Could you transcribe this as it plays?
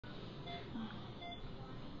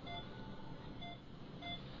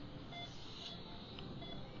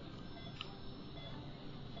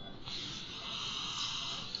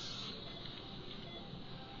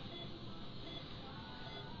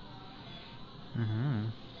Mm-hmm.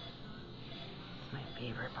 It's my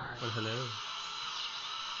favorite part. Well, hello. As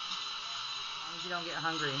long as you don't get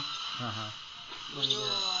hungry. Uh-huh. When you do it.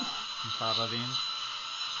 Some fava beans?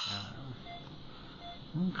 Okay.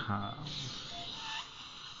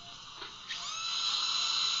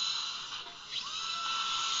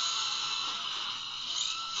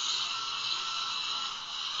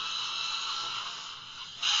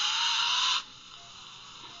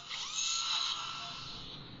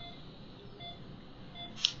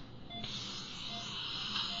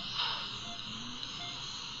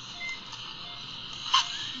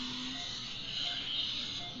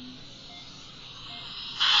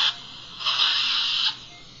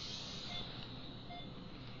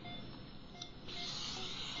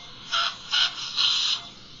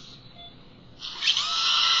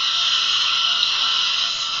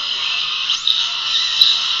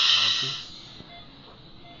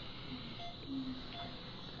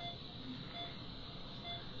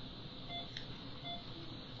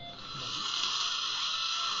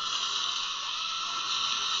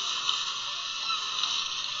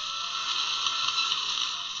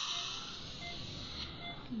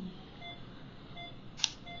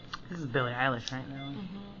 This is Billie Eilish, right now.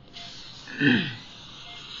 Mm-hmm.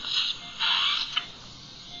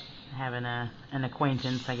 Having an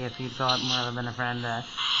acquaintance, I guess you'd call it, more than a friend.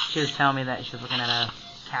 She was telling me that she was looking at a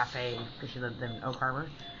cafe because she lived in Oak Harbor,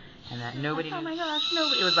 and that nobody. Oh my gosh,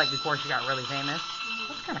 nobody! It was like before she got really famous. Mm-hmm.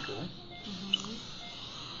 That's kind of cool. Mm-hmm.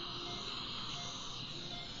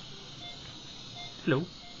 Hello.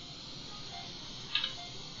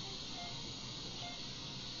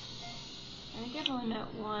 I think I've only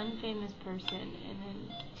met one famous person, and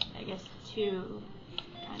then I guess two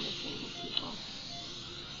kind of famous people.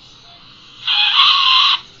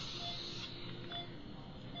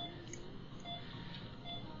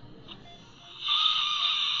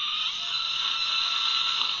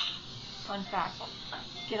 Fun fact: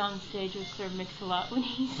 get on stage with Sir Mix-a-Lot when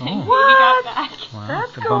he sang Baby Got Back. Wow.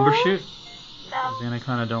 That's the cool. bumper shoot? No. Then I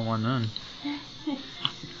kind of don't want none.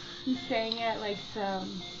 He sang at like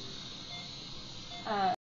some